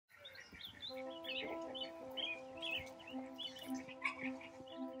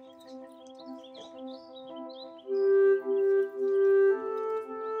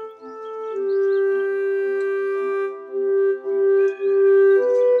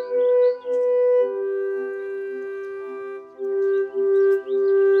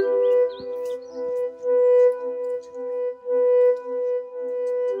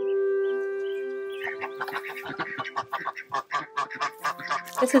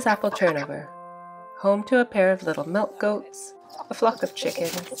This is Apple Turnover, home to a pair of little milk goats, a flock of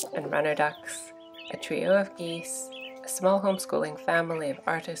chickens and runner ducks, a trio of geese, a small homeschooling family of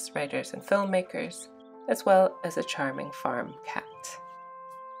artists, writers, and filmmakers, as well as a charming farm cat.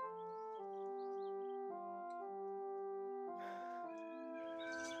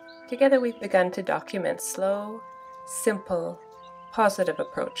 Together we've begun to document slow, simple, positive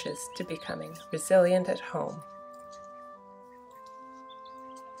approaches to becoming resilient at home.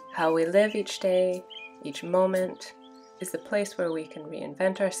 How we live each day, each moment, is the place where we can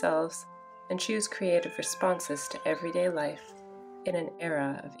reinvent ourselves and choose creative responses to everyday life in an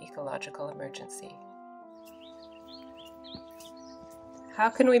era of ecological emergency. How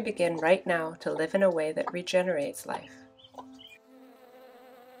can we begin right now to live in a way that regenerates life?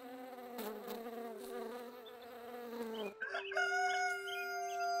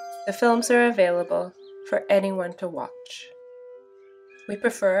 The films are available for anyone to watch. We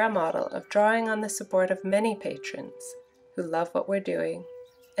prefer a model of drawing on the support of many patrons who love what we're doing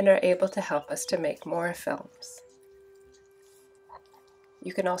and are able to help us to make more films.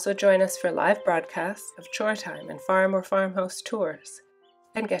 You can also join us for live broadcasts of chore time and farm or farmhouse tours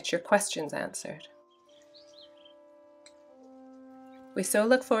and get your questions answered. We so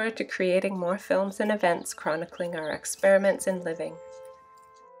look forward to creating more films and events chronicling our experiments in living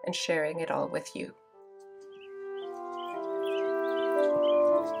and sharing it all with you.